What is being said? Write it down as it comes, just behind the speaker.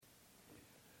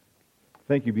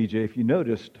Thank you, BJ. If you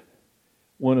noticed,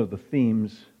 one of the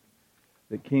themes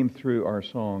that came through our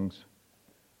songs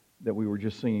that we were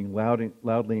just singing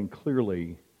loudly and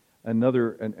clearly,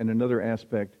 another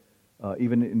aspect,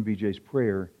 even in BJ's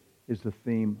prayer, is the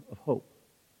theme of hope.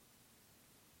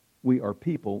 We are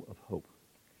people of hope.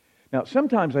 Now,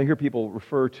 sometimes I hear people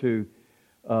refer to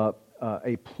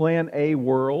a Plan A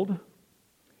world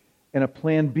and a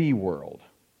Plan B world.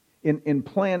 In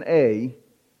Plan A,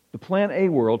 the Plan A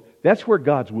world, that's where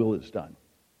God's will is done.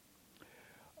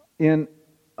 In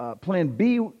Plan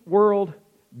B world,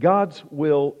 God's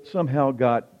will somehow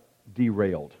got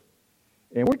derailed.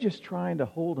 And we're just trying to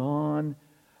hold on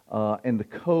and to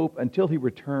cope until He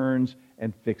returns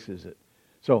and fixes it.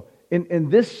 So in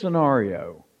this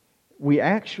scenario, we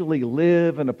actually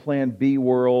live in a Plan B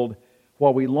world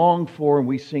while we long for and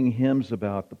we sing hymns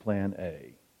about the Plan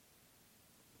A.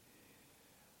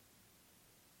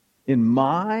 In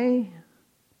my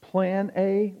Plan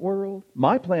A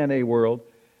world,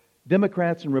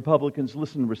 Democrats and Republicans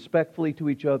listen respectfully to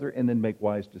each other and then make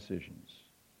wise decisions.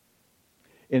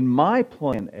 In my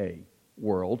Plan A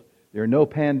world, there are no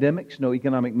pandemics, no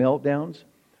economic meltdowns,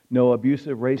 no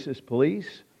abusive racist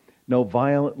police, no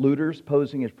violent looters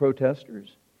posing as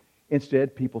protesters.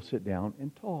 Instead, people sit down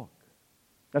and talk.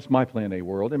 That's my Plan A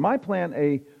world. In my Plan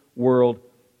A world,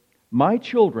 my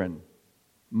children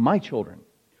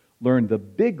learn the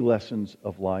big lessons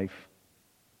of life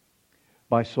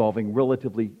by solving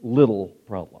relatively little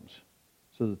problems.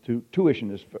 So the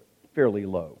tuition is fairly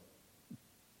low.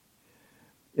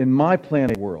 In my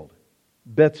Plan A world,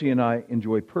 Betsy and I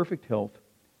enjoy perfect health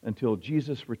until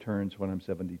Jesus returns when I'm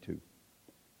 72.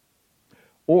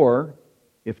 Or,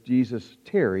 if Jesus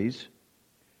tarries,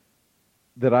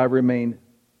 that I remain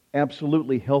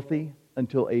absolutely healthy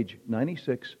until age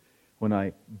 96 when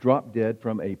I drop dead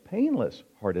from a painless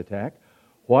heart attack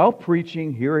while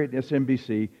preaching here at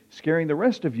SMBC, scaring the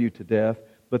rest of you to death,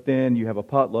 but then you have a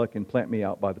potluck and plant me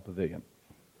out by the pavilion.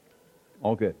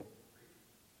 All good.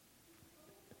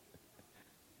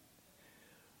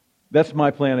 That's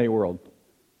my Plan A world.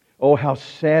 Oh, how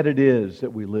sad it is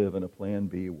that we live in a Plan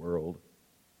B world.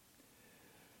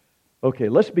 Okay,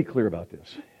 let's be clear about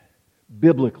this.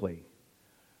 Biblically,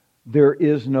 there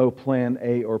is no Plan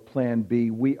A or Plan B.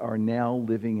 We are now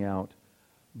living out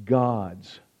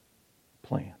God's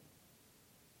plan.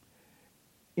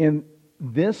 In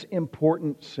this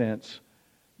important sense,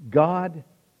 God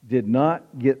did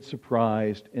not get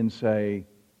surprised and say,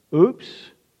 oops,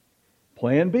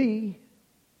 Plan B.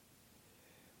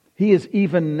 He is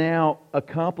even now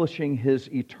accomplishing His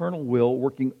eternal will,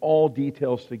 working all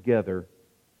details together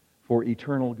for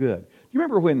eternal good. Do you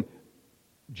remember when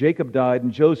Jacob died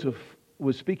and Joseph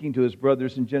was speaking to his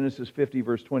brothers in Genesis 50,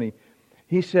 verse 20?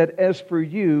 He said, as for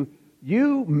you,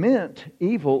 you meant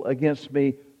evil against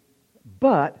me,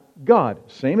 but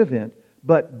God, same event,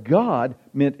 but God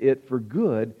meant it for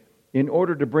good in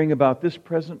order to bring about this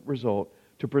present result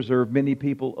to preserve many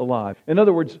people alive. In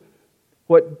other words,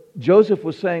 what Joseph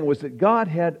was saying was that God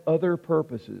had other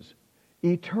purposes,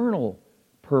 eternal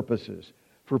purposes,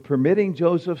 for permitting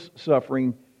Joseph's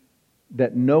suffering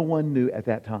that no one knew at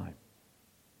that time.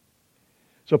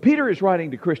 So Peter is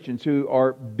writing to Christians who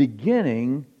are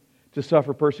beginning to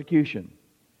suffer persecution.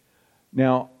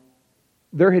 Now,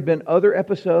 there had been other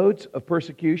episodes of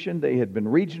persecution. They had been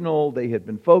regional, they had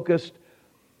been focused.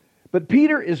 But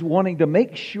Peter is wanting to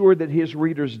make sure that his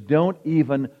readers don't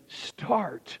even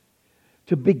start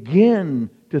to begin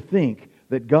to think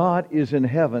that God is in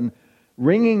heaven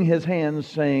wringing His hands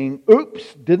saying,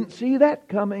 oops, didn't see that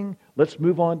coming. Let's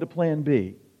move on to Plan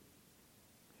B.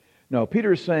 No,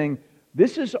 Peter is saying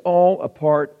this is all a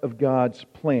part of God's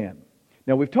plan.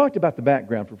 Now, we've talked about the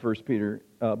background for 1 Peter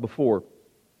before.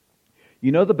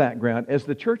 You know the background. As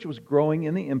the church was growing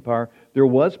in the empire, there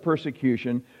was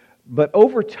persecution. But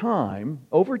over time,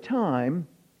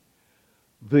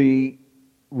 the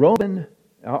Roman,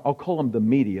 I'll call them the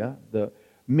media, the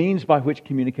means by which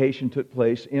communication took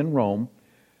place in Rome,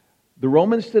 the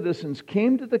Roman citizens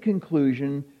came to the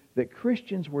conclusion that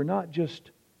Christians were not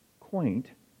just quaint,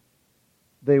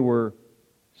 they were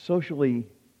socially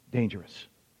dangerous.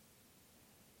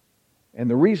 And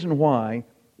the reason why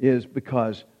is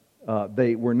because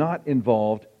they were not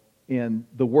involved in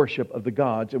the worship of the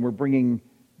gods and were bringing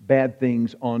bad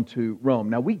things onto Rome.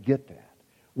 Now, we get that.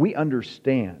 We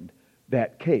understand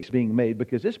that case being made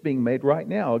because it's being made right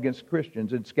now against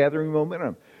Christians. It's gathering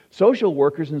momentum. Social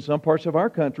workers in some parts of our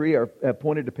country have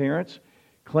pointed to parents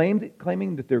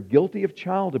claiming that they're guilty of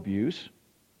child abuse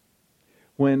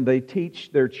when they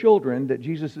teach their children that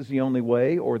Jesus is the only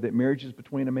way or that marriage is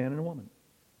between a man and a woman.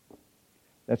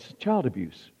 That's child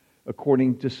abuse,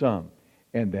 according to some.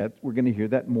 And that we're going to hear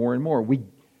that more and more.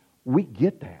 We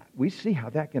get that. We see how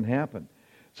that can happen.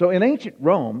 So in ancient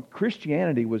Rome,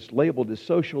 Christianity was labeled as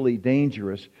socially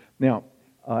dangerous. Now,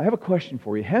 I have a question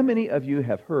for you. How many of you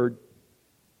have heard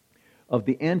of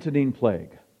the Antonine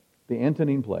Plague? The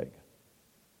Antonine Plague.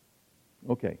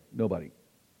 Okay, nobody.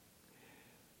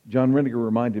 John Renninger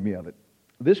reminded me of it.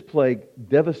 This plague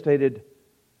devastated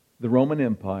the Roman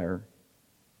Empire.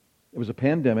 It was a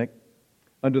pandemic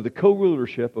under the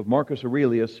co-rulership of Marcus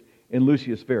Aurelius and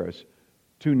Lucius Verus,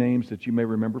 two names that you may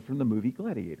remember from the movie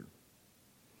Gladiator.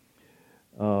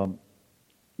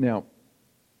 Now,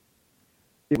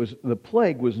 the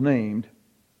plague was named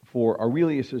for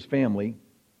Aurelius's family,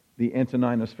 the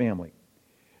Antoninus family.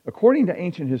 According to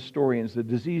ancient historians, the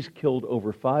disease killed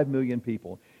over 5 million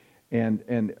people,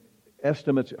 and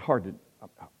estimates hard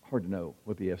to know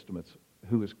what the estimates,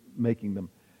 who is making them,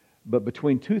 but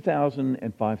between 2,000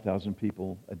 and 5,000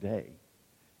 people a day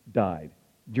died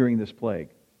during this plague.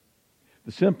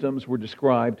 The symptoms were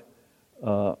described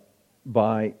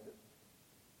by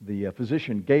the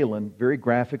physician Galen very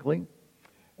graphically.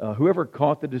 Whoever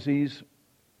caught the disease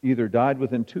either died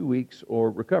within 2 weeks or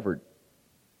recovered.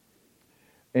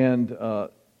 And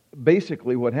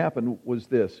basically what happened was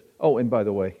this. Oh, and by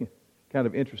the way, kind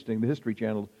of interesting, the History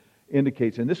Channel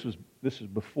indicates, and this is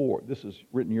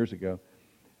written years ago,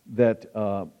 that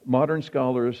modern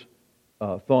scholars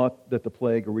thought that the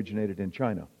plague originated in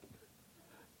China.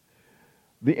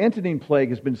 The Antonine Plague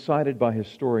has been cited by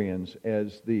historians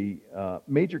as the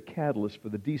major catalyst for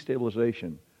the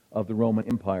destabilization of the Roman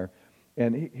Empire.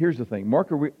 And here's the thing.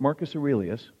 Marcus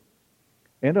Aurelius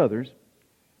and others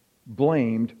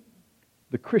blamed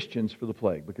the Christians for the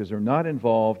plague because they're not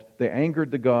involved. They angered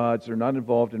the gods. They're not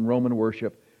involved in Roman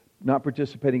worship, not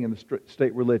participating in the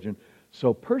state religion.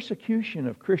 So persecution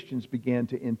of Christians began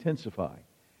to intensify.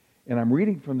 And I'm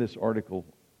reading from this article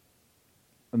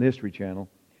on the History Channel.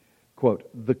 Quote,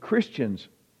 "The Christians,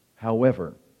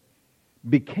 however,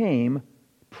 became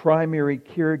primary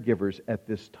caregivers at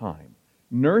this time,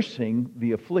 nursing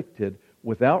the afflicted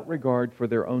without regard for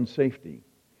their own safety.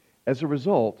 As a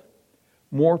result,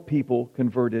 more people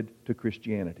converted to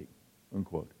Christianity."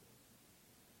 Unquote.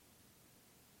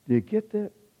 Do you get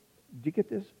that? Do you get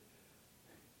this?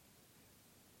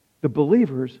 The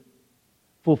believers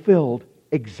fulfilled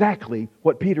exactly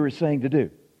what Peter is saying to do.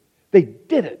 They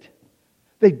did it.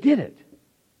 They did it.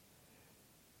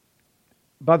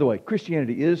 By the way,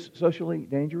 Christianity is socially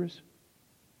dangerous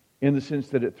in the sense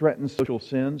that it threatens social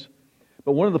sins.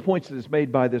 But one of the points that is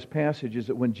made by this passage is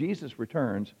that when Jesus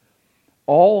returns,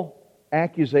 all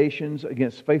accusations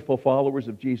against faithful followers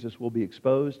of Jesus will be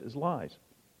exposed as lies.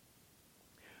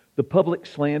 The public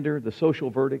slander, the social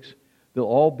verdicts, they'll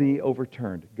all be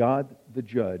overturned. God, the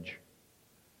judge,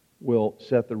 will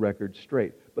set the record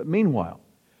straight. But meanwhile,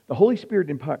 the Holy Spirit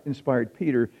inspired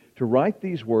Peter to write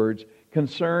these words.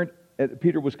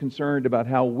 Peter was concerned about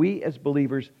how we as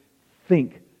believers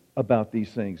think about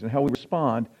these things and how we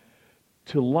respond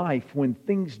to life when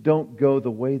things don't go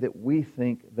the way that we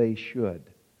think they should.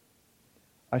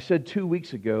 I said 2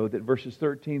 weeks ago that verses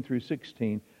 13 through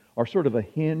 16 are sort of a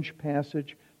hinge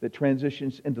passage that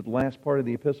transitions into the last part of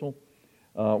the epistle,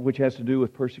 which has to do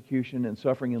with persecution and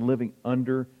suffering and living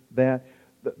under that.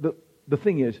 The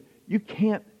thing is, you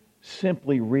can't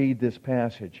simply read this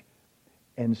passage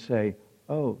and say,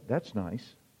 "Oh, that's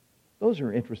nice. Those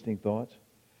are interesting thoughts."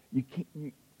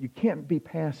 You can't be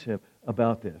passive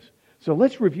about this. So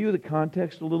let's review the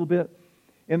context a little bit.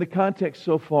 In the context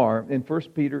so far, in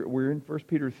 1 Peter, we're in 1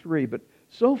 Peter 3, but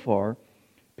so far,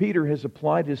 Peter has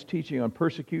applied his teaching on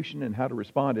persecution and how to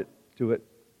respond to it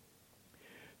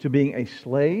to being a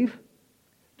slave,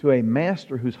 to a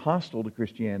master who's hostile to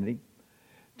Christianity,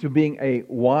 to being a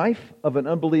wife of an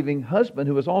unbelieving husband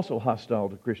who is also hostile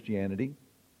to Christianity,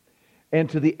 and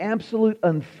to the absolute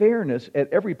unfairness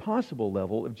at every possible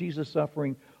level of Jesus'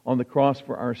 suffering on the cross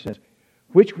for our sins,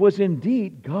 which was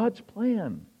indeed God's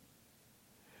plan.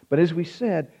 But as we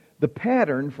said, the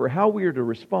pattern for how we are to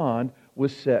respond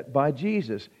was set by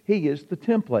Jesus. He is the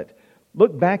template.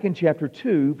 Look back in chapter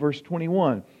 2, verse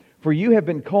 21. "For you have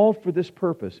been called for this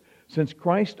purpose, since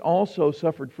Christ also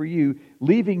suffered for you,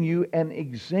 leaving you an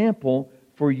example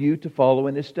for you to follow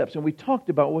in His steps." And we talked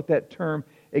about what that term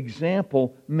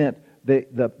example meant.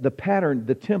 The pattern,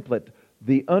 the template,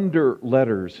 the under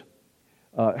letters,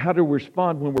 how to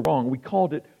respond when we're wrong. We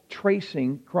called it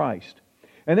tracing Christ.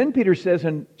 And then Peter says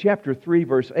in chapter 3,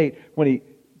 verse 8,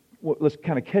 let's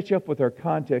kind of catch up with our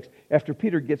context. After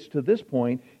Peter gets to this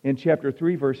point, in chapter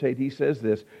 3, verse 8, he says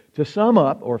this, to sum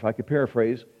up, or if I could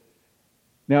paraphrase,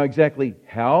 now exactly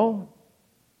how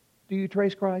do you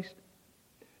trace Christ?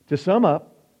 To sum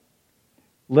up,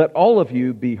 Let all of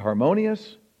you be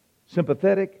harmonious,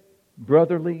 sympathetic,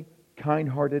 brotherly,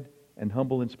 kind-hearted, and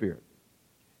humble in spirit.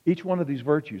 Each one of these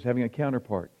virtues having a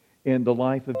counterpart in the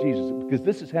life of Jesus, because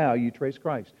this is how you trace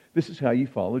Christ. This is how you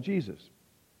follow Jesus.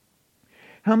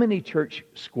 How many church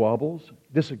squabbles,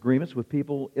 disagreements with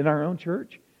people in our own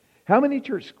church? How many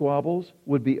church squabbles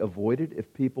would be avoided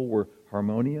if people were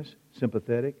harmonious,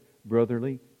 sympathetic,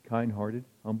 brotherly, kind-hearted,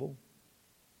 humble?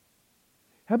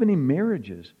 How many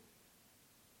marriages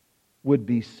would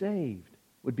be saved,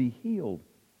 would be healed,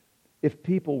 if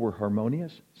people were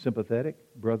harmonious, sympathetic,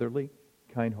 brotherly,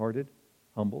 kind-hearted,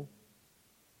 humble?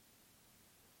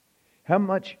 How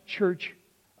much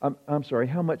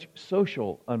how much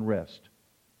social unrest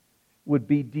would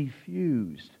be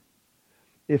diffused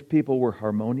if people were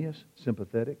harmonious,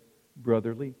 sympathetic,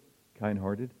 brotherly,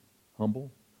 kind-hearted,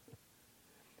 humble?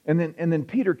 And then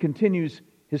Peter continues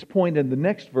his point in the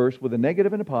next verse with a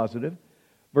negative and a positive.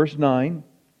 Verse 9,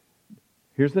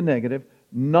 here's the negative.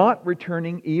 Not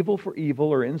returning evil for evil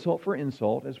or insult for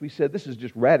insult. As we said, this is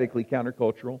just radically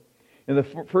countercultural. In the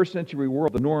first century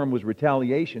world, the norm was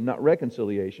retaliation, not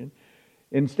reconciliation.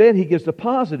 Instead, he gives the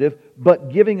positive, but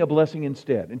giving a blessing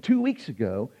instead. And 2 weeks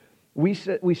ago, we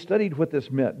studied what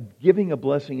this meant, giving a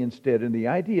blessing instead. And the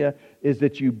idea is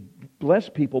that you bless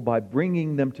people by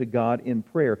bringing them to God in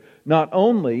prayer, not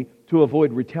only to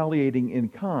avoid retaliating in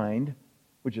kind,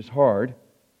 which is hard,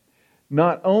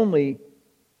 not only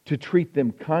to treat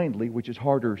them kindly, which is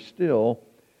harder still,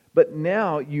 but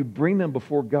now you bring them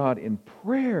before God in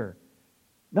prayer,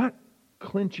 not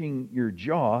clenching your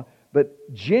jaw,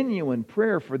 but genuine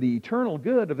prayer for the eternal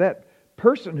good of that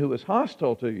person who is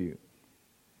hostile to you.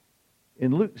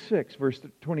 In Luke 6, verse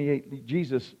 28,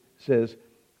 Jesus says,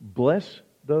 bless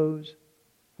those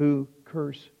who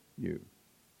curse you.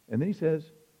 And then he says,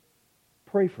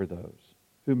 pray for those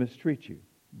who mistreat you.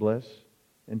 Bless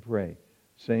and pray.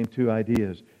 Same two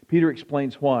ideas. Peter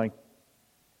explains why,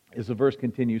 as the verse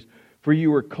continues, for you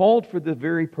were called for the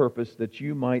very purpose that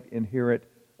you might inherit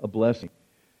a blessing.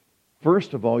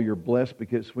 First of all, you're blessed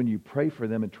because when you pray for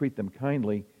them and treat them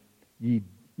kindly, you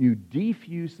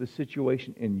defuse the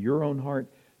situation in your own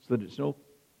heart so that it's no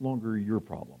longer your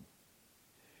problem.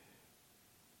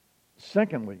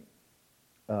 Secondly,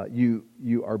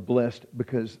 you are blessed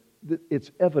because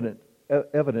it's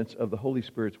evidence of the Holy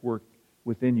Spirit's work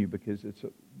within you, because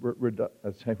I'm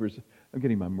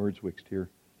getting my words mixed here,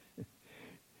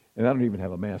 and I don't even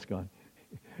have a mask on.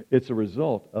 It's a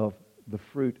result of the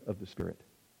fruit of the Spirit.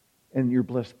 And you're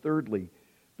blessed thirdly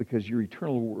because your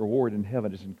eternal reward in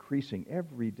heaven is increasing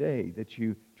every day that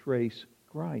you trace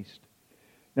Christ.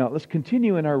 Now, let's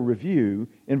continue in our review.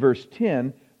 In verse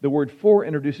 10, the word for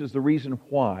introduces the reason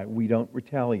why we don't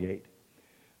retaliate.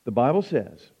 The Bible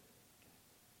says,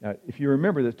 now, if you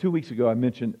remember that 2 weeks ago I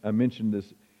mentioned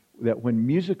this, that when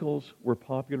musicals were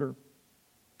popular,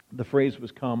 the phrase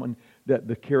was common that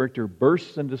the character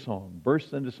bursts into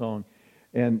song.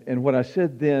 And what I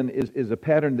said then is a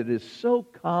pattern that is so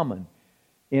common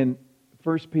in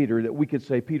 1 Peter that we could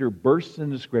say Peter bursts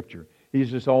into Scripture.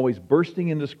 He's just always bursting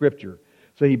into Scripture.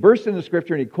 So he bursts into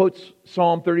Scripture and he quotes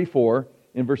Psalm 34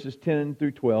 in verses 10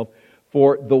 through 12.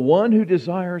 For the one who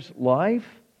desires life,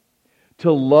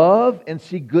 to love and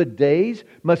see good days,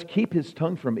 must keep his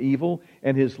tongue from evil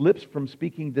and his lips from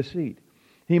speaking deceit.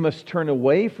 He must turn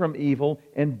away from evil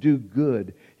and do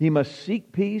good. He must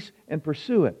seek peace and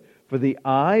pursue it. For the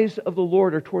eyes of the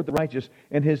Lord are toward the righteous,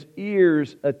 and His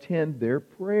ears attend their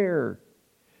prayer.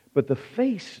 But the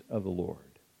face of the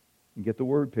Lord, you get the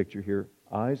word picture here,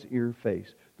 eyes, ear,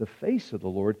 face. The face of the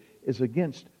Lord is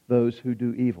against those who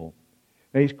do evil.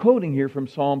 Now he's quoting here from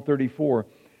Psalm 34,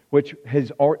 which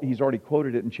he's already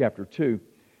quoted it in chapter 2.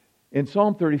 In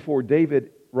Psalm 34,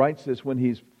 David writes this when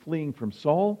he's fleeing from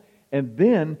Saul, and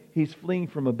then he's fleeing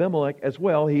from Abimelech as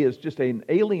well. He is just an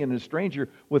alien and a stranger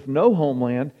with no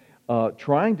homeland,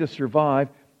 trying to survive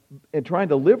and trying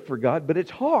to live for God, but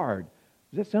it's hard.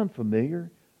 Does that sound familiar?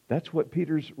 That's what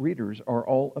Peter's readers are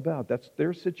all about. That's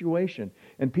their situation.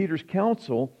 And Peter's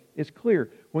counsel is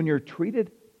clear. When you're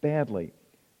treated badly,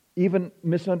 even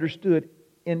misunderstood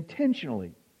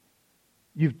intentionally,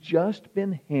 you've just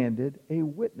been handed a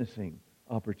witnessing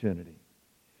opportunity.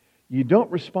 You don't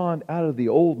respond out of the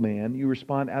old man, you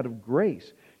respond out of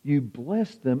grace. You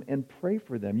bless them and pray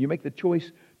for them. You make the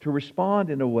choice to respond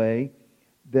in a way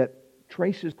that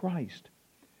traces Christ.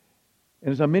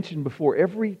 And as I mentioned before,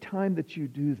 every time that you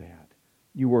do that,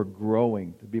 you are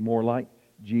growing to be more like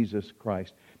Jesus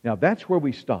Christ. Now, that's where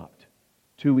we stopped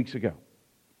 2 weeks ago.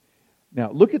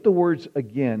 Now, look at the words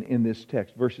again in this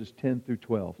text, verses 10 through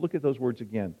 12. Look at those words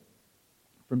again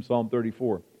from Psalm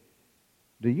 34.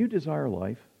 Do you desire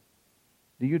life?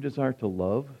 Do you desire to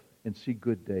love and see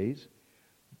good days?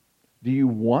 Do you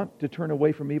want to turn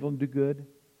away from evil and do good?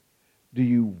 Do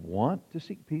you want to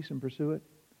seek peace and pursue it?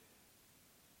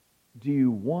 Do you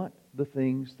want the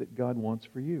things that God wants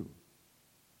for you?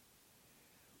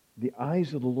 The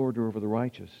eyes of the Lord are over the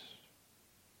righteous.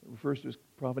 It refers to His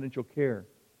providential care.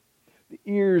 The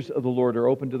ears of the Lord are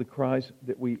open to the cries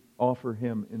that we offer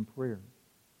Him in prayer.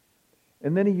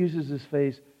 And then He uses this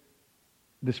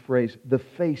phrase, the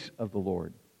face of the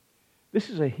Lord. This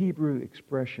is a Hebrew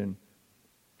expression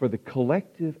for the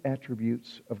collective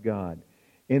attributes of God.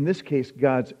 In this case,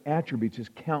 God's attributes, His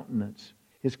countenance,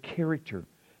 His character.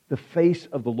 The face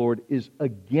of the Lord is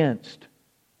against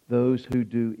those who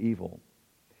do evil.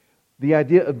 The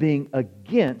idea of being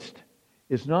against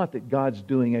is not that God's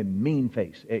doing a mean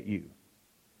face at you,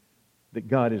 that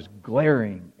God is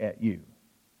glaring at you.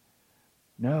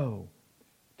 No.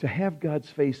 To have God's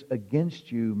face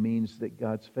against you means that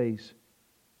God's face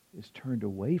is turned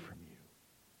away from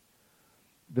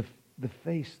you. The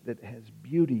face that has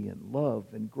beauty and love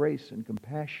and grace and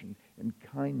compassion and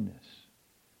kindness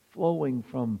flowing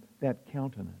from that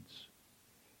countenance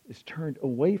is turned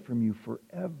away from you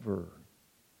forever.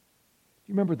 Do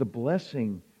you remember the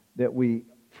blessing that we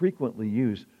frequently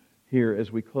use here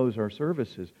as we close our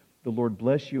services? The Lord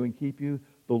bless you and keep you.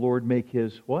 The Lord make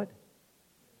His what?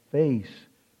 Face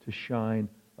to shine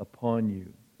upon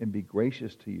you and be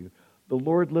gracious to you. The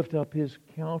Lord lift up His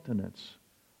countenance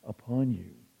upon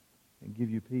you and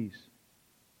give you peace.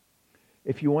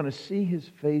 If you want to see His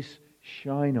face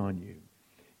shine on you,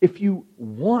 if you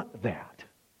want that,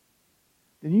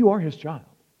 then you are His child.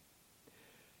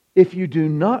 If you do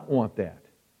not want that,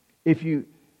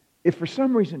 if for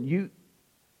some reason you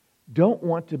don't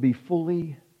want to be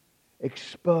fully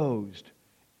exposed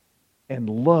and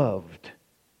loved,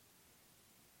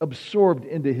 absorbed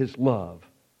into His love,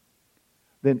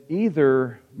 then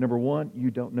either, number one, you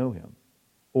don't know Him,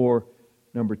 or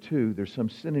number two, there's some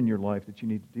sin in your life that you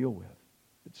need to deal with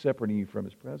that's separating you from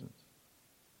His presence.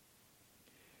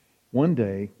 One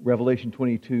day, Revelation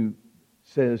 22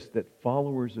 says that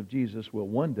followers of Jesus will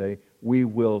one day, we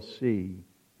will see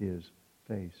His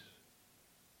face.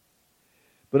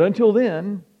 But until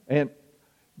then, and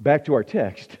back to our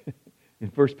text in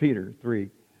 1 Peter 3,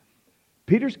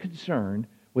 Peter's concerned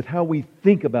with how we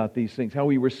think about these things, how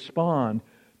we respond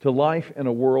to life in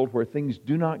a world where things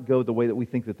do not go the way that we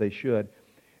think that they should.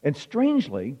 And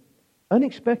strangely,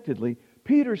 unexpectedly,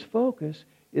 Peter's focus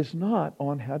is not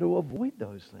on how to avoid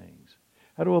those things,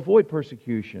 how to avoid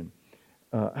persecution,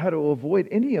 how to avoid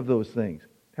any of those things,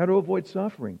 how to avoid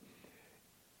suffering.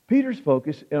 Peter's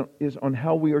focus is on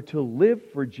how we are to live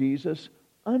for Jesus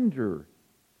under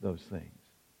those things.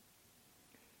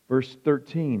 Verse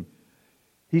 13,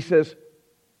 he says,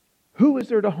 who is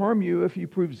there to harm you if you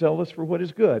prove zealous for what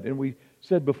is good? And we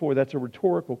said before, that's a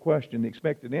rhetorical question. The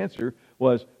expected answer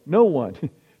was no one.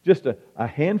 Just a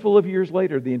handful of years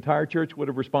later, the entire church would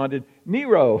have responded,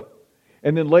 Nero.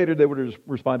 And then later they would have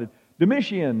responded,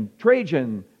 Domitian,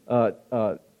 Trajan,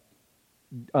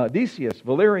 Decius,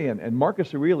 Valerian, and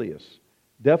Marcus Aurelius.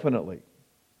 Definitely.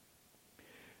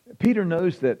 Peter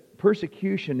knows that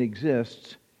persecution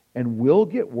exists and will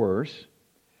get worse.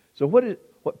 So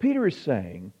what Peter is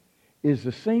saying is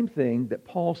the same thing that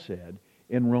Paul said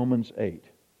in Romans 8.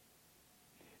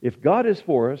 If God is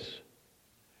for us,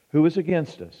 who is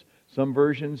against us? Some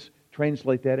versions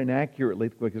translate that inaccurately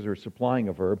because they're supplying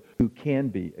a verb, who can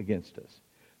be against us.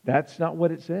 That's not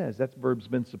what it says. That verb's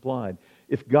been supplied.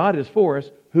 If God is for us,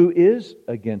 who is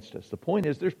against us? The point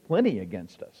is there's plenty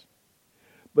against us.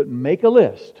 But make a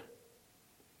list.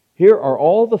 Here are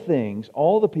all the things,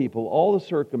 all the people, all the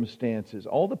circumstances,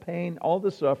 all the pain, all the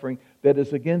suffering that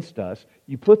is against us.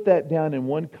 You put that down in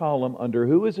one column under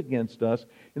who is against us,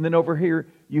 and then over here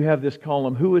you have this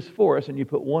column who is for us, and you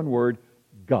put one word,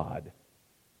 God.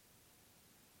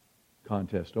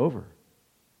 Contest over.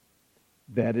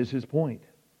 That is his point.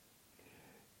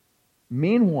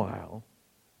 Meanwhile,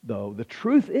 though, the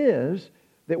truth is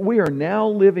that we are now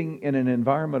living in an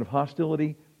environment of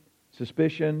hostility,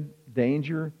 suspicion,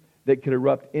 danger, that could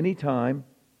erupt any time.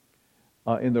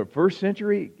 In the first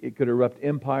century, it could erupt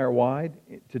empire-wide.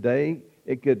 Today,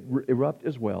 it could erupt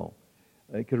as well.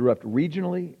 It could erupt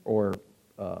regionally or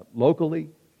locally.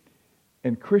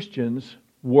 And Christians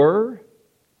were,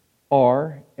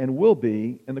 are, and will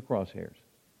be in the crosshairs.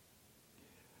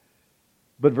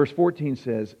 But verse 14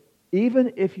 says,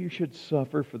 even if you should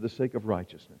suffer for the sake of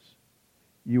righteousness,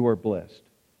 you are blessed.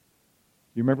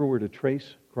 You remember we're to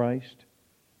trace Christ?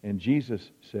 And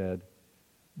Jesus said,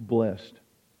 blessed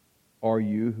are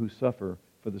you who suffer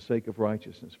for the sake of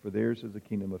righteousness, for theirs is the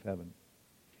kingdom of heaven.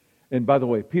 And by the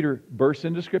way, Peter bursts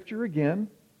into Scripture again.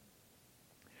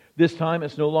 This time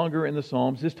it's no longer in the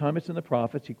Psalms. This time it's in the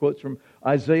prophets. He quotes from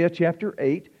Isaiah chapter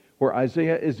 8, where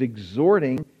Isaiah is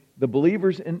exhorting the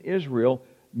believers in Israel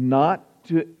not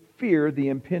to fear the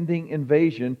impending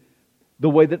invasion the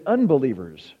way that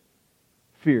unbelievers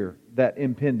fear that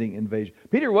impending invasion.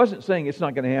 Peter wasn't saying it's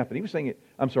not going to happen. He was saying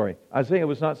Isaiah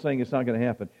was not saying it's not going to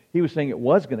happen. He was saying it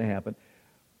was going to happen.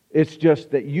 It's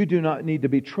just that you do not need to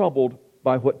be troubled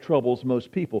by what troubles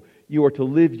most people. You are to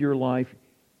live your life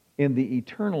in the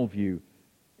eternal view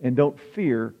and don't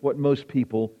fear what most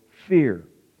people fear.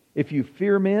 If you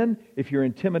fear men, if you're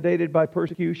intimidated by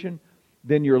persecution,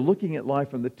 then you're looking at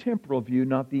life from the temporal view,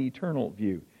 not the eternal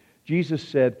view. Jesus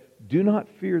said, "Do not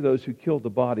fear those who kill the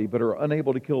body, but are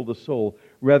unable to kill the soul.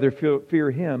 Rather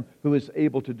fear Him who is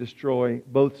able to destroy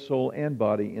both soul and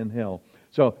body in hell."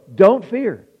 So don't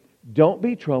fear. Don't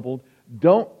be troubled.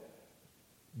 Don't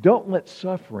let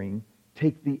suffering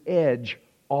take the edge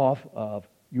off of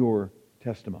your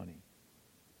testimony.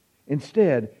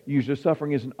 Instead, use your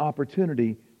suffering as an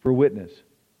opportunity for witness.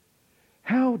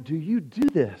 How do you do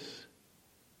this?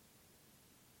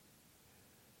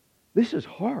 This is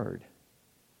hard.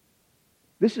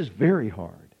 This is very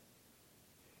hard.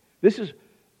 This is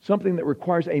something that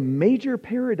requires a major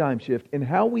paradigm shift in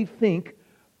how we think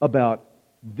about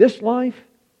this life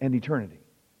and eternity.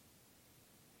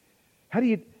 How do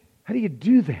you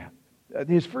do that?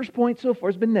 His first point so far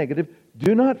has been negative.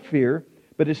 Do not fear.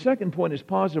 But his second point is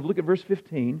positive. Look at verse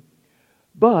 15.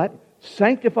 But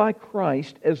sanctify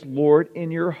Christ as Lord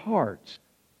in your hearts.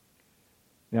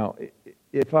 Now,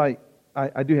 if I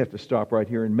do have to stop right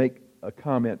here and make a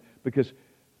comment, because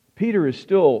Peter is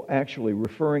still actually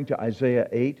referring to Isaiah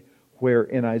 8, where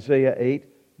in Isaiah 8,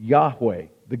 Yahweh,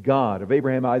 the God of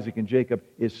Abraham, Isaac, and Jacob,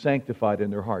 is sanctified in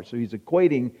their hearts. So he's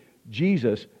equating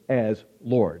Jesus as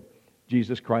Lord.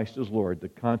 Jesus Christ is Lord, the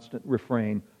constant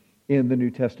refrain in the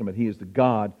New Testament. He is the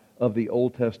God of the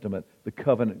Old Testament, the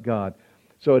covenant God.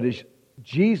 So it is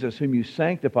Jesus whom you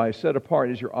sanctify, set apart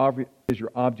as your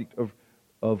object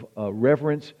of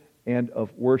reverence and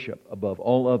of worship above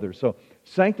all others. So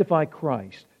sanctify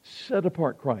Christ, set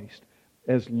apart Christ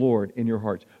as Lord in your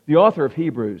hearts. The author of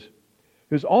Hebrews,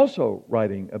 who's also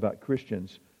writing about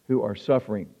Christians who are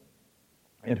suffering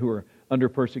and who are under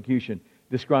persecution,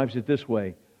 describes it this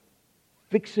way: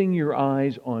 fixing your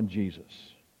eyes on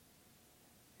Jesus.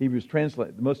 Hebrews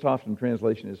the most often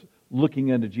translation is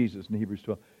looking unto Jesus in Hebrews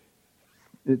 12.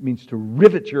 It means to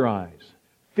rivet your eyes,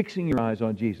 fixing your eyes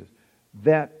on Jesus.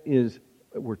 That is,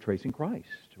 we're tracing Christ,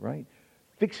 right?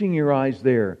 Fixing your eyes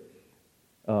there.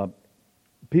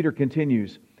 Peter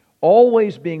continues,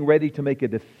 always being ready to make a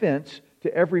defense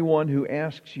to everyone who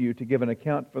asks you to give an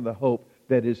account for the hope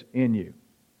that is in you.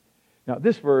 Now,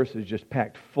 this verse is just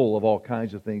packed full of all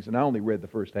kinds of things, and I only read the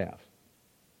first half.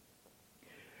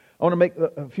 I want to make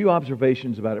a few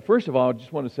observations about it. First of all, I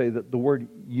just want to say that the word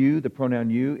you, the pronoun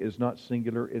you, is not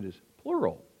singular, it is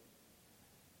plural.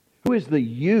 Who is the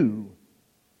you,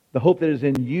 the hope that is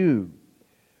in you?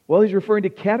 Well, he's referring to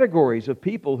categories of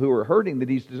people who are hurting that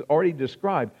he's already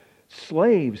described.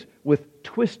 Slaves with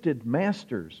twisted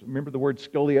masters. Remember the word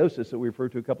scoliosis that we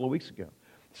referred to a couple of weeks ago.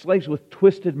 Slaves with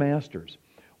twisted masters.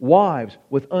 Wives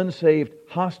with unsaved,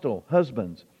 hostile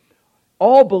husbands.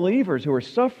 All believers who are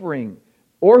suffering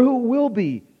or who will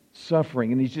be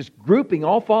suffering. And he's just grouping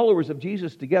all followers of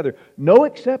Jesus together. No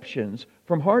exceptions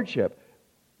from hardship,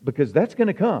 because that's going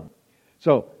to come.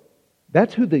 So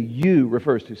that's who the you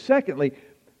refers to. Secondly,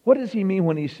 what does he mean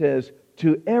when he says,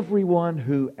 to everyone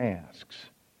who asks?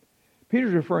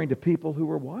 Peter's referring to people who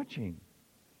are watching.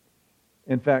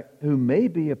 In fact, who may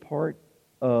be a part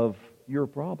of your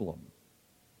problem.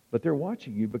 But they're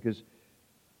watching you because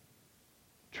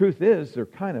truth is they're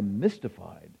kind of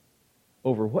mystified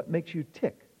over what makes you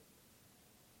tick.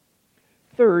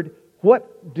 Third,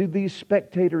 what do these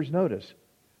spectators notice?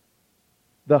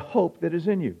 The hope that is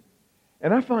in you.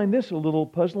 And I find this a little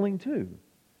puzzling too,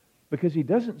 because he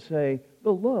doesn't say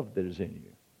the love that is in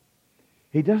you.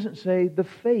 He doesn't say the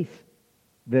faith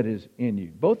that is in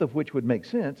you, both of which would make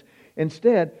sense.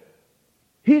 Instead,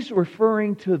 he's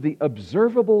referring to the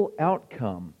observable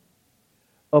outcome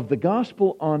of the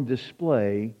gospel on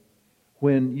display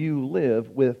when you live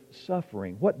with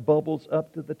suffering. What bubbles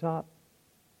up to the top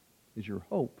is your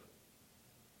hope.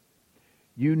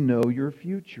 You know your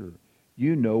future.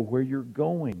 You know where you're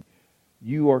going.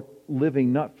 You are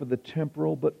living not for the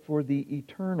temporal, but for the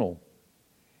eternal.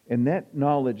 And that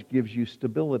knowledge gives you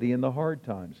stability in the hard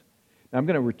times. Now, I'm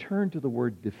going to return to the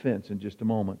word defense in just a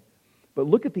moment. But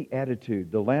look at the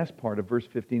attitude, the last part of verse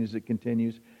 15 as it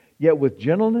continues. Yet with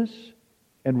gentleness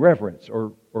and reverence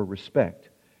or respect,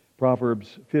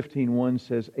 Proverbs 15:1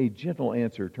 says, "A gentle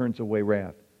answer turns away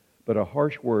wrath, but a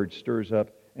harsh word stirs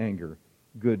up anger."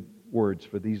 Good words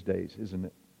for these days, isn't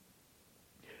it?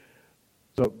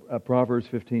 So, Proverbs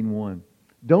 15:1.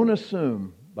 Don't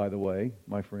assume, by the way,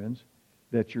 my friends,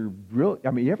 that you're brilliant. I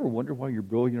mean, you ever wonder why your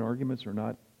brilliant arguments are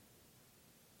not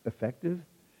effective?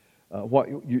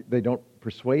 They don't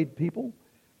persuade people?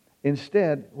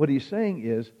 Instead, what he's saying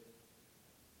is,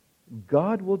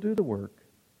 God will do the work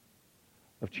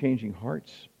of changing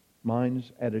hearts,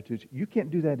 minds, attitudes. You can't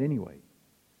do that anyway.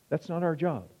 That's not our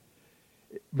job.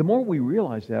 The more we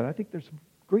realize that, I think there's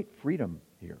great freedom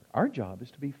here. Our job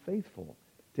is to be faithful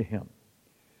to Him.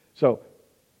 So,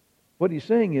 what he's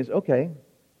saying is, okay,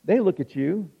 they look at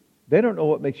you, they don't know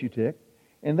what makes you tick,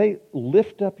 and they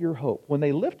lift up your hope. When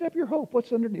they lift up your hope,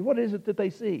 what's underneath? What is it that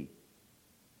they see?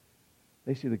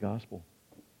 They see the gospel.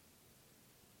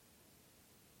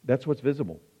 That's what's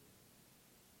visible.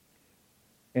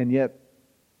 And yet,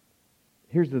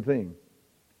 here's the thing.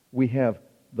 We have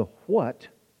the what.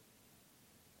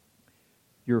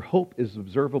 Your hope is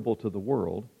observable to the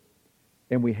world.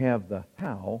 And we have the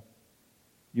how.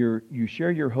 You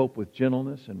share your hope with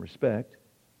gentleness and respect.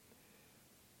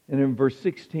 And in verse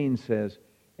 16 says,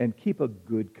 and keep a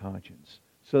good conscience,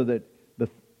 so that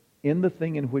in the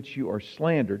thing in which you are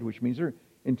slandered, which means they're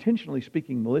intentionally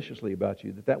speaking maliciously about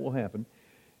you, that will happen.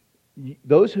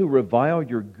 Those who revile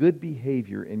your good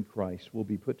behavior in Christ will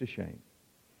be put to shame.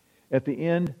 At the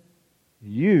end,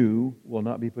 you will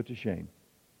not be put to shame.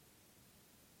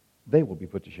 They will be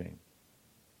put to shame.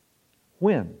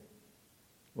 When?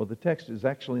 Well, the text is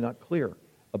actually not clear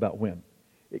about when.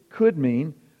 It could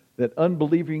mean that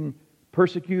unbelieving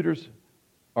persecutors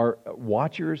are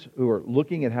watchers who are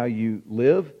looking at how you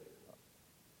live,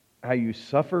 how you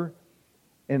suffer,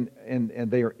 and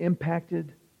they are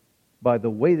impacted by the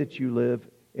way that you live,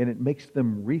 and it makes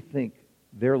them rethink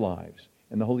their lives.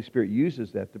 And the Holy Spirit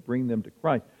uses that to bring them to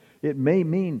Christ. It may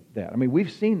mean that. I mean,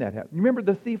 we've seen that happen. Remember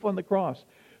the thief on the cross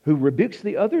who rebukes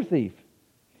the other thief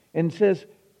and says,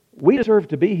 we deserve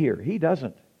to be here. He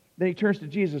doesn't. Then he turns to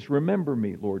Jesus, remember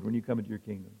me, Lord, when you come into your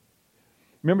kingdom.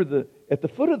 Remember at the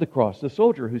foot of the cross, the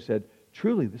soldier who said,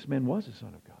 truly, this man was the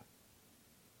Son of God.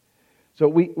 So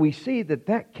we see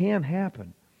that can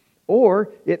happen.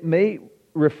 Or it may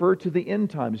refer to the end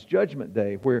times, Judgment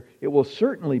Day, where it will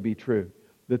certainly be true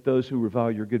that those who revile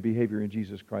your good behavior in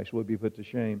Jesus Christ will be put to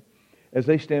shame as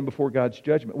they stand before God's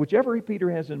judgment. Whichever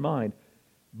Peter has in mind,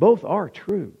 both are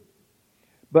true.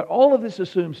 But all of this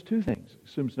assumes two things. It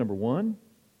assumes, number one,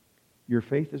 your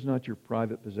faith is not your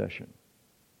private possession.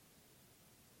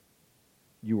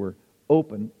 You are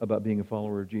open about being a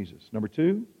follower of Jesus. Number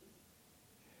two,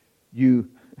 you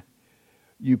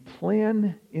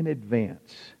plan in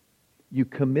advance. You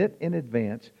commit in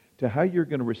advance to how you're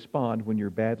going to respond when you're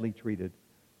badly treated.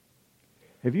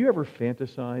 Have you ever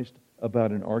fantasized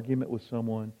about an argument with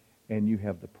someone and you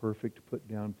have the perfect put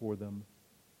down for them?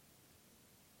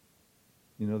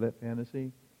 You know that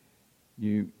fantasy?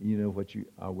 You know what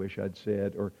I wish I'd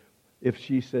said, or if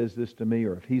she says this to me,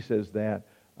 or if he says that,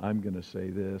 I'm going to say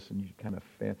this, and you kind of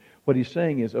what he's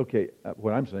saying is, okay,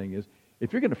 what I'm saying is,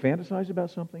 if you're going to fantasize about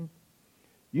something,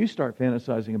 you start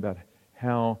fantasizing about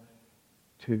how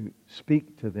to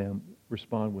speak to them,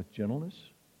 respond with gentleness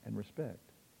and respect.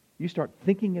 You start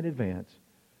thinking in advance,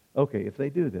 okay, if they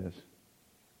do this,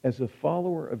 as a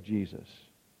follower of Jesus,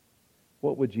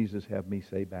 what would Jesus have me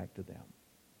say back to them?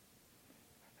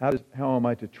 How am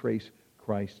I to trace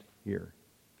Christ here?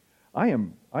 I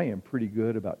am pretty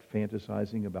good about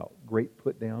fantasizing about great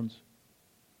put-downs.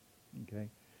 Okay?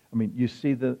 I mean, you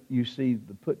see the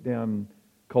put-down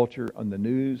culture on the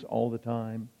news all the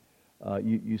time.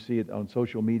 You see it on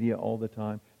social media all the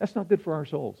time. That's not good for our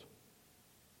souls.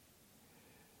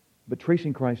 But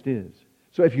tracing Christ is.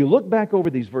 So if you look back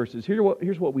over these verses,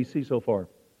 here's what we see so far.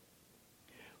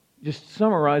 Just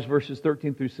summarize verses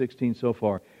 13 through 16 so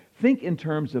far. Think in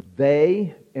terms of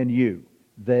they and you.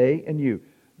 They and you.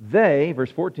 They,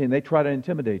 verse 14, they try to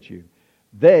intimidate you.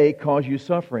 They cause you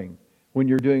suffering when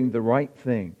you're doing the right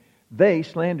thing. They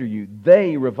slander you.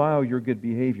 They revile your good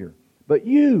behavior. But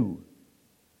you,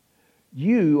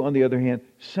 on the other hand,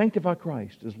 sanctify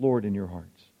Christ as Lord in your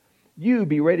hearts. You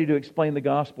be ready to explain the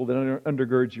gospel that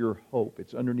undergirds your hope.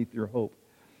 It's underneath your hope.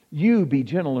 You be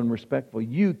gentle and respectful.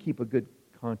 You keep a good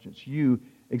conscience. You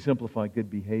exemplify good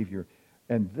behavior.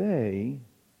 And they,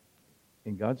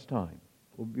 in God's time,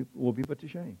 will be put to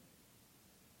shame.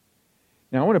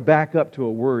 Now I want to back up to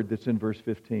a word that's in verse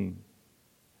 15.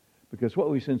 Because what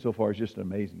we've seen so far is just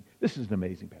amazing. This is an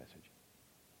amazing passage.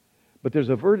 But there's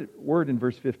a word in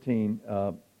verse 15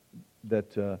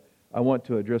 that I want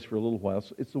to address for a little while.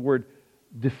 It's the word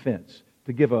defense.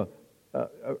 to give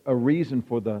a reason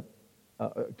for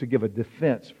to give a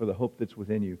defense for the hope that's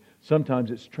within you.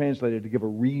 Sometimes it's translated to give a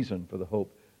reason for the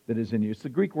hope that is in you. It's the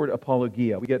Greek word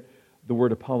apologia. We get the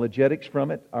word apologetics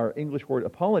from it, our English word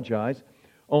apologize.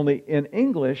 Only in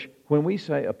English, when we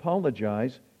say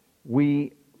apologize,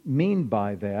 we mean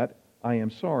by that, I am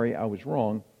sorry, I was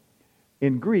wrong.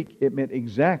 In Greek, it meant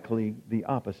exactly the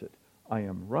opposite. I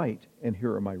am right, and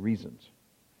here are my reasons.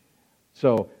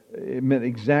 So it meant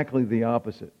exactly the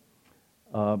opposite.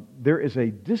 There is a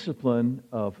discipline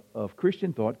of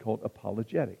Christian thought called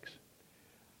apologetics.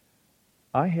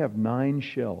 I have 9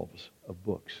 shelves of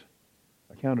books.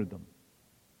 I counted them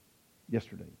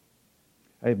yesterday.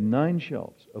 I have 9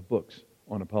 shelves of books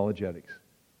on apologetics.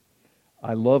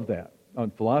 I love that. On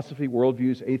philosophy,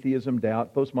 worldviews, atheism,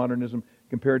 doubt, postmodernism,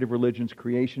 comparative religions,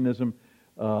 creationism,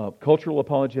 cultural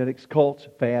apologetics, cults,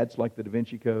 fads like the Da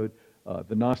Vinci Code,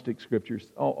 the Gnostic scriptures,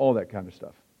 all that kind of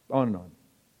stuff, on and on.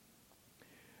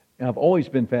 And I've always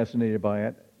been fascinated by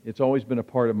it. It's always been a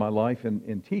part of my life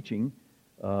in teaching.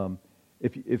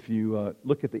 If you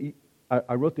look at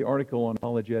I wrote the article on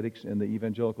apologetics in the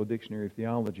Evangelical Dictionary of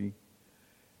Theology,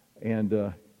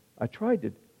 and I tried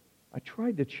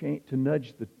to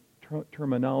nudge the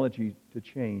terminology to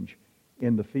change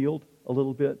in the field a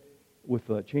little bit with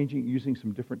using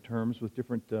some different terms with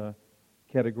different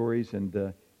categories,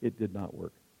 and it did not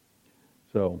work.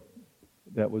 So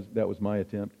that was my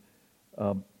attempt.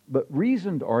 But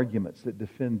reasoned arguments that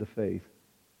defend the faith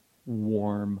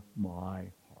warm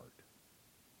my heart.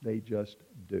 They just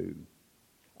do.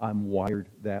 I'm wired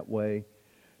that way.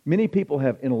 Many people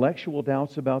have intellectual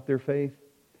doubts about their faith,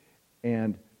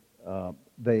 and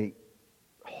they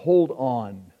hold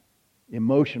on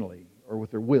emotionally or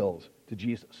with their wills to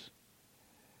Jesus.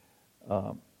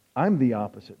 I'm the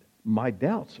opposite. My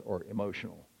doubts are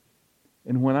emotional.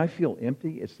 And when I feel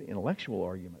empty, it's the intellectual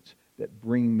arguments that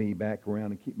bring me back around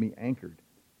and keep me anchored.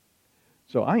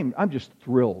 So I'm just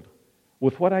thrilled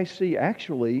with what I see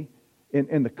actually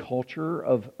in the culture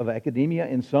of academia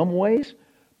in some ways,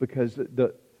 because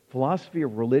the philosophy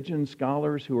of religion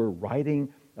scholars who are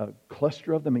writing, a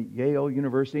cluster of them at Yale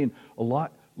University, and a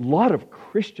lot of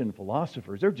Christian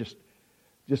philosophers, they're just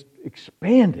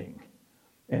expanding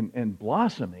and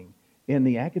blossoming in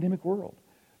the academic world.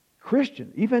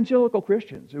 Evangelical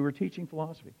Christians who are teaching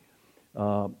philosophy.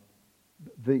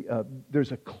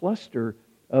 There's a cluster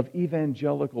of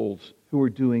evangelicals who are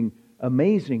doing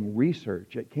amazing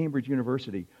research at Cambridge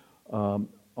University on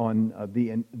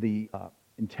the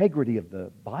integrity of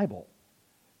the Bible,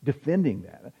 defending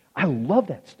that. I love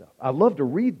that stuff. I love to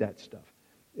read that stuff.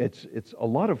 It's a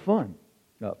lot of fun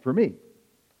for me,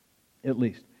 at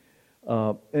least.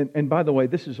 And by the way,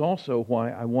 this is also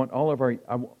why I want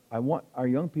I want our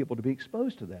young people to be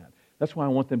exposed to that. That's why I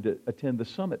want them to attend the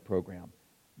Summit program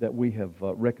that we have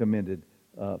recommended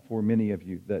for many of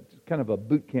you. That's kind of a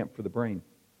boot camp for the brain.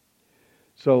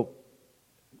 So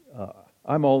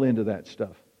I'm all into that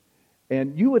stuff.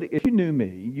 And you would, if you knew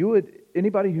me,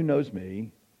 anybody who knows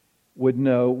me would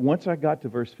know once I got to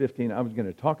verse 15, I was going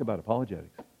to talk about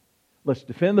apologetics. Let's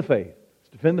defend the faith. Let's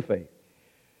defend the faith.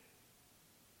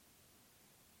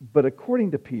 But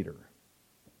according to Peter,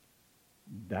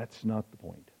 that's not the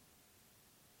point.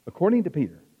 According to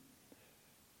Peter,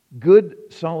 good,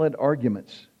 solid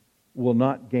arguments will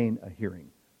not gain a hearing.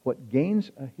 What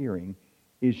gains a hearing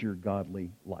is your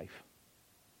godly life.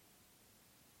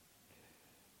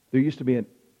 There used to be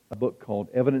a book called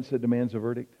Evidence That Demands a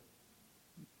Verdict.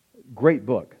 Great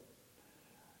book.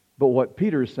 But what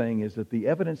Peter is saying is that the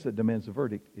evidence that demands a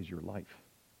verdict is your life.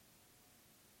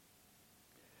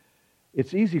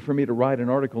 It's easy for me to write an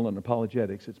article on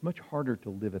apologetics. It's much harder to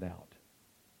live it out.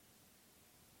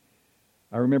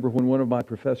 I remember when one of my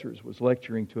professors was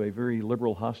lecturing to a very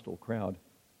liberal, hostile crowd,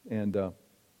 and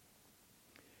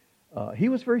he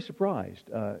was very surprised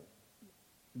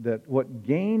that what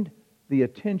gained the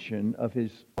attention of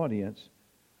his audience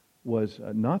was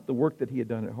not the work that he had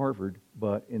done at Harvard,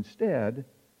 but instead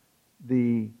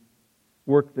the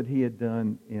work that he had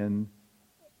done in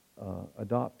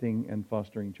adopting and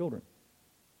fostering children.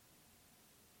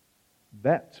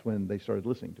 That's when they started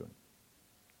listening to him.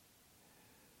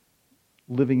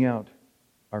 Living out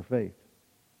our faith.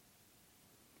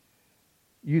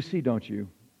 You see, don't you,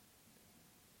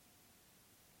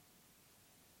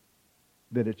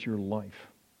 that it's your life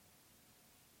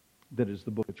that is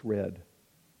the book that's read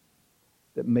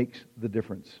that makes the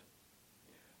difference.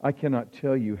 I cannot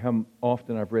tell you how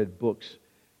often I've read books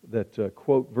that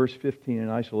quote verse 15 in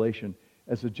isolation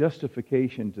as a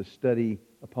justification to study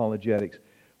apologetics.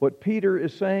 What Peter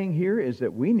is saying here is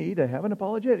that we need to have an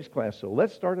apologetics class, so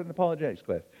let's start an apologetics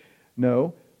class.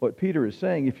 No, what Peter is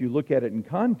saying, if you look at it in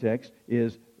context,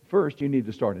 is first you need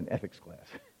to start an ethics class.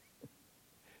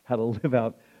 How to live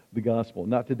out the gospel.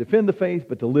 Not to defend the faith,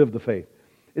 but to live the faith.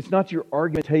 It's not your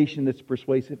argumentation that's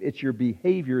persuasive. It's your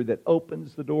behavior that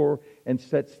opens the door and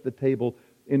sets the table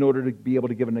in order to be able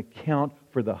to give an account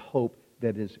for the hope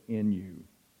that is in you.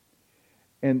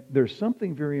 And there's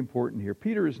something very important here.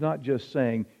 Peter is not just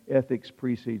saying ethics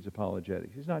precedes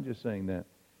apologetics. He's not just saying that.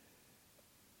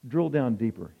 Drill down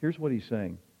deeper. Here's what he's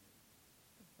saying.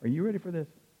 Are you ready for this?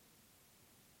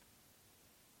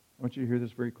 I want you to hear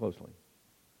this very closely.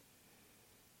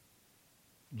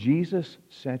 Jesus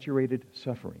saturated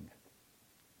suffering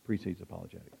precedes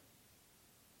apologetics.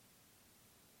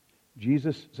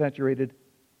 Jesus saturated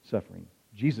suffering.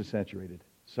 Jesus saturated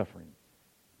suffering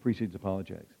precedes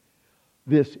apologetics.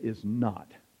 This is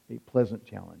not a pleasant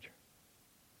challenge.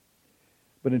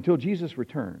 But until Jesus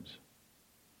returns,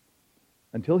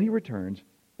 until He returns,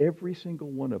 every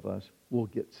single one of us will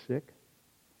get sick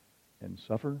and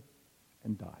suffer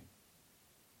and die.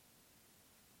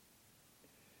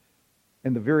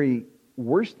 And the very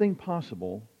worst thing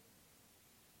possible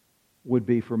would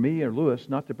be for me or Lewis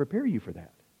not to prepare you for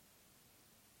that.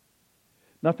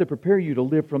 Not to prepare you to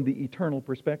live from the eternal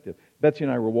perspective. Betsy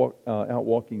and I were out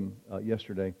walking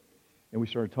yesterday, and we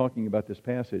started talking about this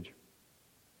passage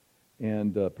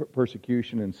and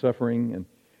persecution and suffering.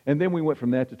 And then we went from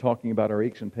that to talking about our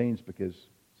aches and pains, because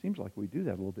it seems like we do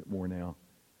that a little bit more now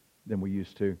than we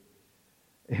used to.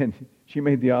 And she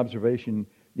made the observation,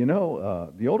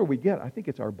 the older we get, I think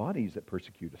it's our bodies that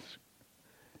persecute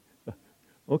us.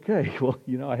 Okay, well,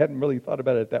 I hadn't really thought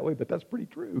about it that way, but that's pretty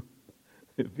true.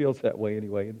 It feels that way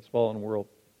anyway in this fallen world.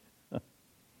 So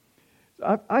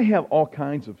I have all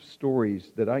kinds of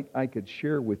stories that I could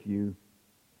share with you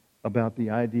about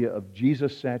the idea of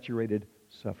Jesus-saturated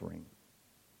suffering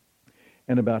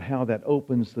and about how that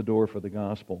opens the door for the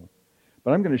gospel.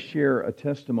 But I'm going to share a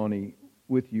testimony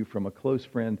with you from a close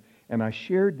friend, and I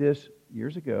shared this a few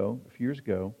years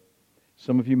ago.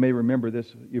 Some of you may remember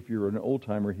this if you're an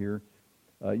old-timer here.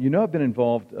 I've been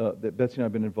involved, that Betsy and I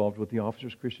have been involved with the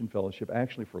Officers Christian Fellowship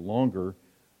actually for longer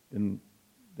than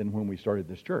when we started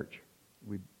this church.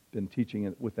 We've been teaching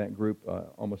it with that group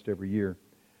almost every year.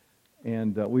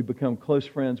 And we've become close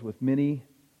friends with many,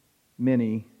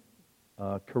 many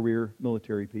career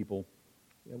military people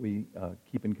that we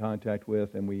keep in contact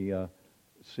with and we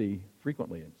see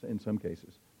frequently in some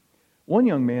cases. One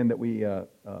young man that we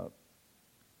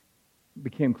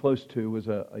became close to was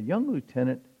a young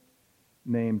lieutenant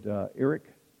named Eric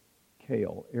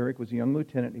Kale. Eric was a young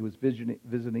lieutenant. He was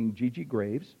visiting Gigi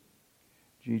Graves.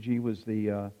 Gigi was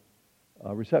the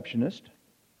receptionist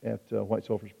at White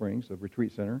Sulphur Springs, the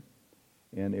retreat center.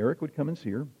 And Eric would come and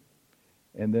see her.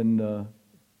 And then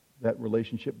that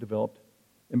relationship developed.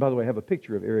 And by the way, I have a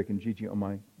picture of Eric and Gigi on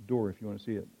my door if you want to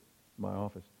see it in my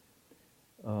office.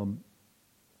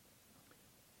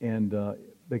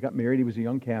 They got married. He was a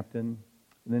young captain.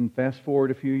 And then fast forward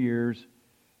a few years,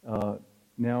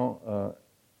 now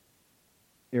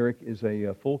Eric is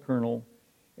a full colonel,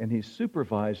 and he's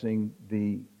supervising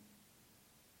the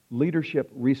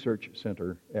Leadership Research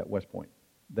Center at West Point.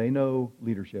 They know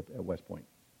leadership at West Point.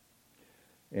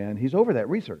 And he's over that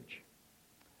research.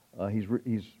 He's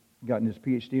gotten his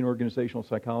PhD in organizational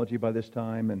psychology by this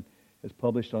time and has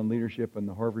published on leadership in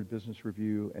the Harvard Business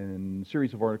Review and a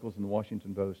series of articles in the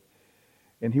Washington Post.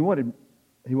 And he wanted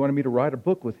me to write a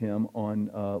book with him on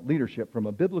leadership from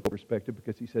a biblical perspective,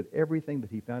 because he said everything that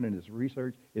he found in his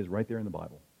research is right there in the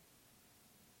Bible.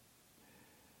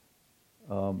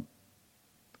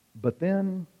 But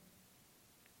then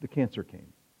the cancer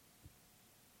came.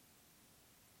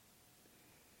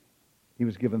 He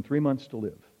was given 3 months to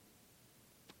live.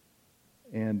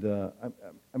 And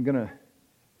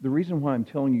the reason why I'm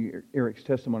telling you Eric's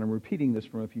testimony, I'm repeating this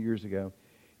from a few years ago,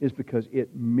 is because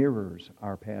it mirrors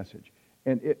our passage.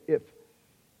 And if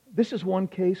this is one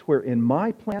case where in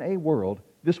my Plan A world,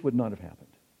 this would not have happened.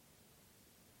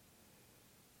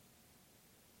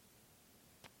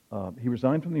 He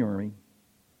resigned from the Army,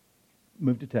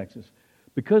 moved to Texas.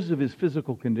 Because of his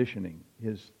physical conditioning,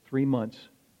 his 3 months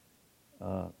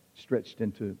stretched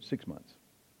into 6 months.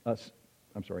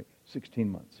 16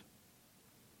 months.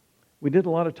 We did a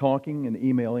lot of talking and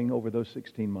emailing over those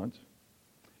 16 months.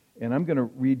 And I'm going to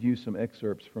read you some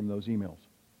excerpts from those emails.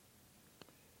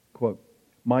 Quote,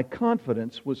 "My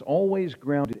confidence was always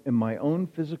grounded in my own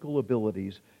physical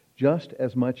abilities just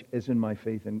as much as in my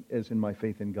faith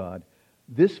in God.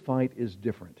 This fight is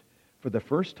different. For the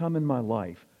first time in my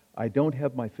life, I don't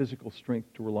have my physical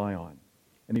strength to rely on."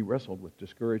 And he wrestled with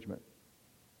discouragement.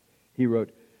 He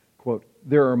wrote, quote,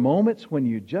 "There are moments when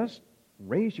you just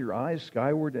raise your eyes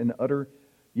skyward and utter,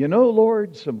 You know,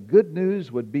 Lord, some good news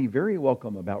would be very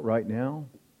welcome about right now.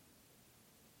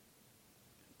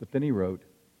 But then he wrote,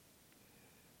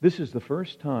 this is the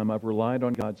first time I've relied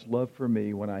on God's love for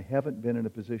me when I haven't been in a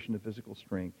position of physical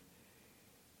strength.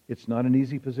 It's not an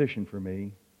easy position for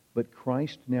me, but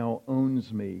Christ now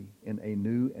owns me in a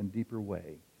new and deeper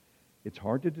way. It's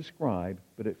hard to describe,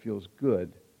 but it feels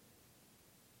good,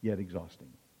 yet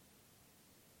exhausting.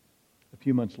 A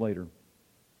few months later,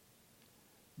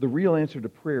 the real answer to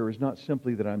prayer is not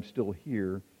simply that I'm still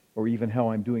here or even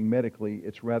how I'm doing medically.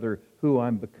 It's rather who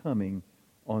I'm becoming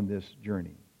on this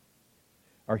journey.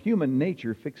 Our human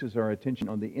nature fixes our attention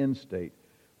on the end state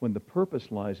when the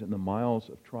purpose lies in the miles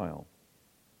of trial.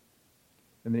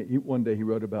 And then one day he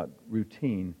wrote about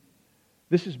routine.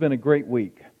 This has been a great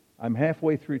week. I'm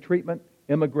halfway through treatment.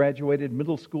 Emma graduated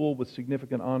middle school with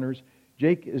significant honors.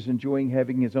 Jake is enjoying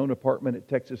having his own apartment at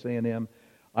Texas A&M.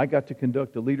 I got to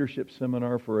conduct a leadership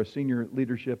seminar for a senior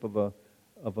leadership of a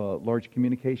large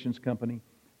communications company.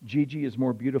 Gigi is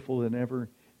more beautiful than ever,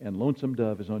 and Lonesome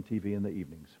Dove is on TV in the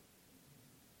evenings.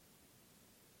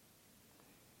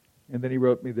 And then he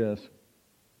wrote me this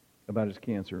about his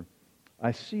cancer.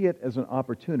 I see it as an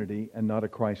opportunity and not a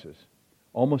crisis.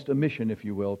 Almost a mission, if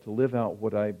you will, to live out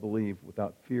what I believe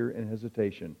without fear and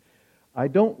hesitation. I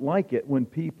don't like it when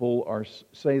people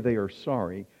say they are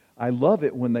sorry. I love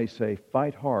it when they say,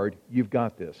 fight hard, you've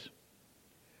got this.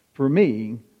 For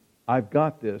me, I've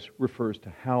got this refers to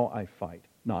how I fight,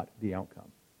 not the outcome.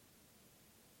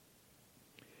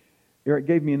 Eric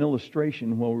gave me an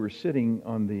illustration while we were sitting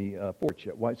on the porch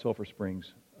at White Sulphur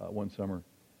Springs one summer.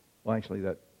 Well, actually,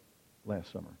 that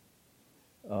last summer.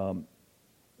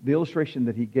 The illustration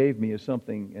that he gave me is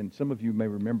something, and some of you may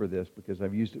remember this because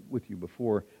I've used it with you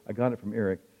before. I got it from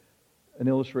Eric. An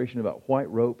illustration about white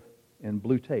rope and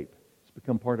blue tape. It's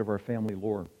become part of our family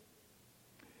lore.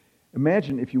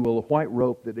 Imagine, if you will, a white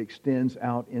rope that extends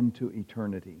out into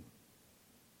eternity.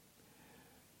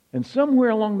 And somewhere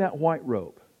along that white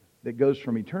rope that goes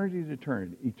from eternity to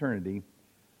eternity,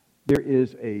 there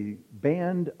is a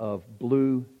band of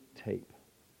blue tape.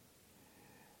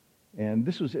 And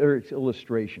this was Eric's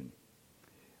illustration.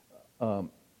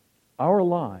 Our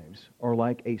lives are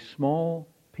like a small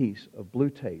piece of blue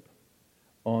tape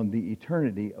on the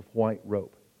eternity of white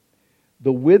rope.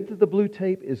 The width of the blue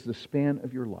tape is the span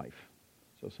of your life.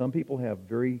 So some people have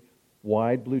very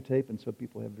wide blue tape and some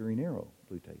people have very narrow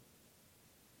blue tape.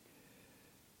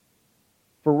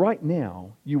 For right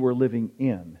now, you are living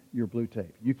in your blue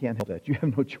tape. You can't help that. You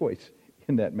have no choice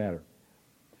in that matter.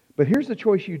 But here's the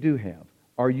choice you do have.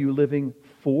 Are you living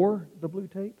for the blue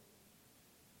tape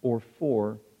or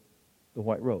for the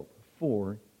white rope,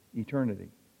 for eternity?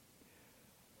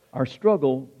 Our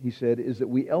struggle, he said, is that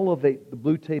we elevate the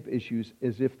blue tape issues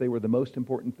as if they were the most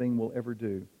important thing we'll ever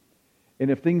do. And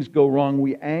if things go wrong,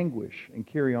 we anguish and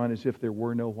carry on as if there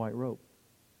were no white rope.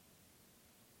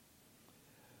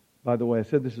 By the way, I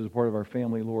said this is a part of our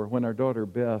family lore. When our daughter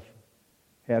Beth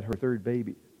had her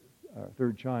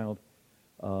third child,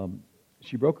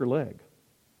 she broke her leg.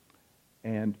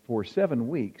 And for 7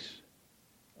 weeks,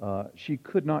 she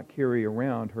could not carry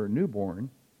around her newborn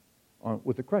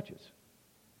with the crutches.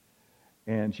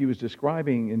 And she was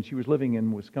describing, and she was living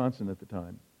in Wisconsin at the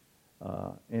time,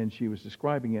 and she was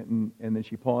describing it, and then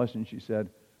she paused and she said,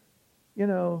 you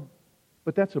know,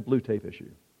 but that's a blue tape issue.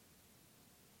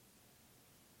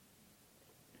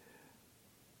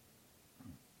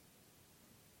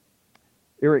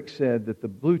 Eric said that the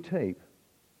blue tape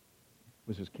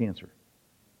was his cancer.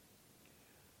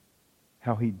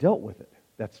 How he dealt with it,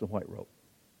 that's the white rope.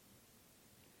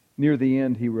 Near the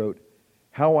end, he wrote,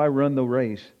 how I run the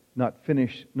race, not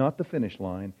the finish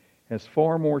line, has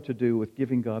far more to do with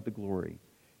giving God the glory.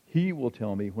 He will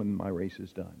tell me when my race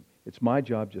is done. It's my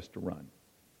job just to run.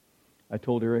 I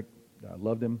told Eric I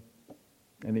loved him,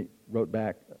 and he wrote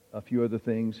back a few other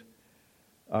things.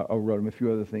 I wrote him a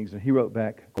few other things, and he wrote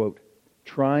back, quote,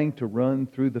 trying to run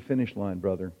through the finish line,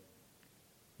 brother.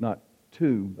 Not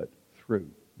to, but through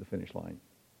the finish line.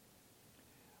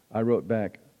 I wrote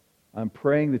back, I'm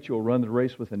praying that you'll run the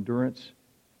race with endurance,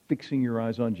 fixing your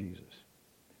eyes on Jesus.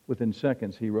 Within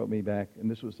seconds, he wrote me back, and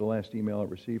this was the last email I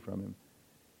received from him.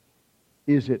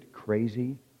 Is it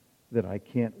crazy that I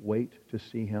can't wait to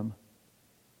see him?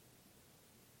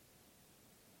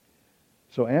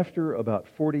 So after about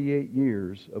 48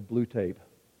 years of blue tape,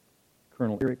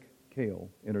 Colonel Eric Kale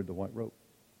entered the white rope.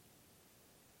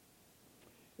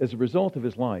 As a result of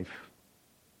his life,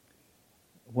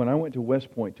 when I went to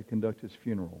West Point to conduct his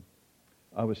funeral,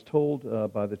 I was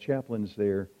told by the chaplains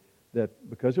there that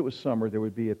because it was summer, there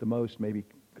would be at the most maybe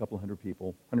a couple hundred people,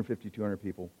 150, 200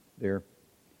 people there.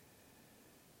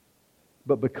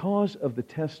 But because of the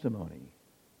testimony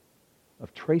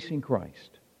of tracing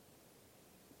Christ,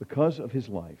 because of his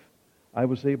life, I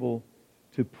was able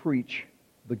to preach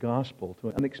the gospel to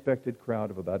an unexpected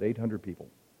crowd of about 800 people.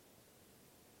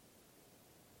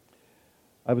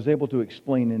 I was able to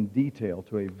explain in detail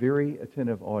to a very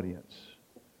attentive audience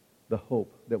the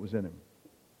hope that was in him.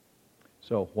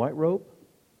 So, white rope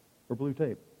or blue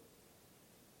tape?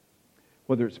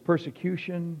 Whether it's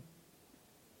persecution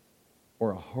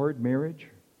or a hard marriage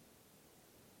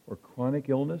or chronic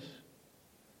illness,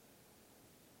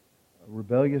 a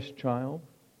rebellious child,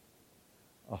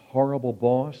 a horrible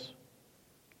boss,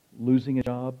 losing a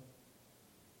job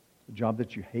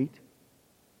that you hate,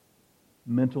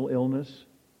 mental illness,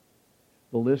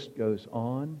 the list goes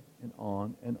on and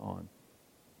on and on.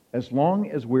 As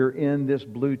long as we're in this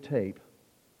blue tape,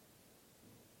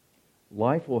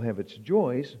 life will have its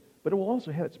joys, but it will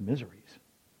also have its miseries.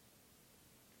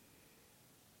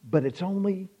 But it's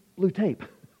only blue tape.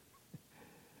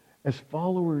 As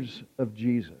followers of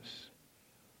Jesus,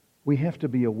 we have to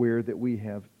be aware that we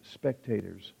have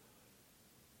spectators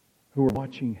who are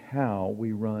watching how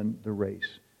we run the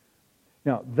race.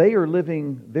 Now, they are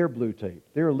living their blue tape.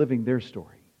 They're living their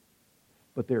story.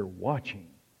 But they're watching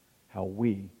how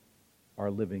we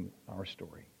are living our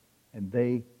story. And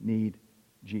they need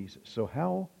Jesus. So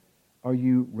how are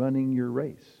you running your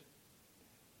race?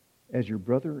 As your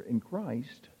brother in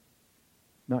Christ,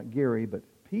 not Gary, but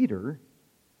Peter,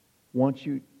 wants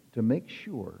you to make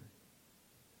sure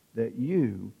that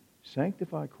you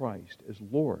sanctify Christ as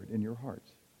Lord in your hearts.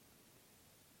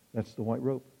 That's the white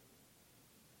rope.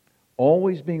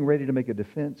 Always being ready to make a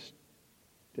defense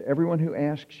to everyone who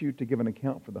asks you to give an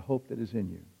account for the hope that is in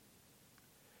you.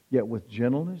 Yet with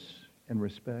gentleness and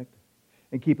respect,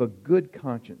 and keep a good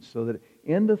conscience so that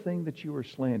in the thing that you are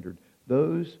slandered,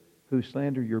 those who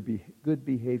slander your good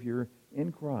behavior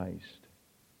in Christ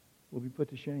will be put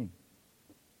to shame.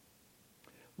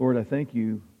 Lord, I thank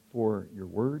you for your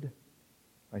word.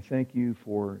 I thank you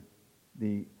for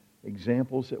the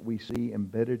examples that we see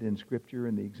embedded in Scripture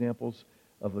and the examples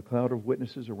of the cloud of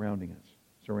witnesses surrounding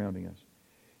us.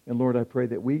 And Lord, I pray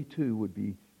that we too would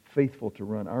be faithful to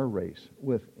run our race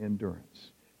with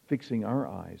endurance, fixing our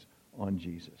eyes on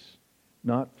Jesus,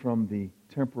 not from the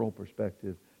temporal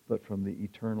perspective, but from the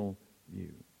eternal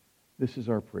view. This is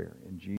our prayer in Jesus' name.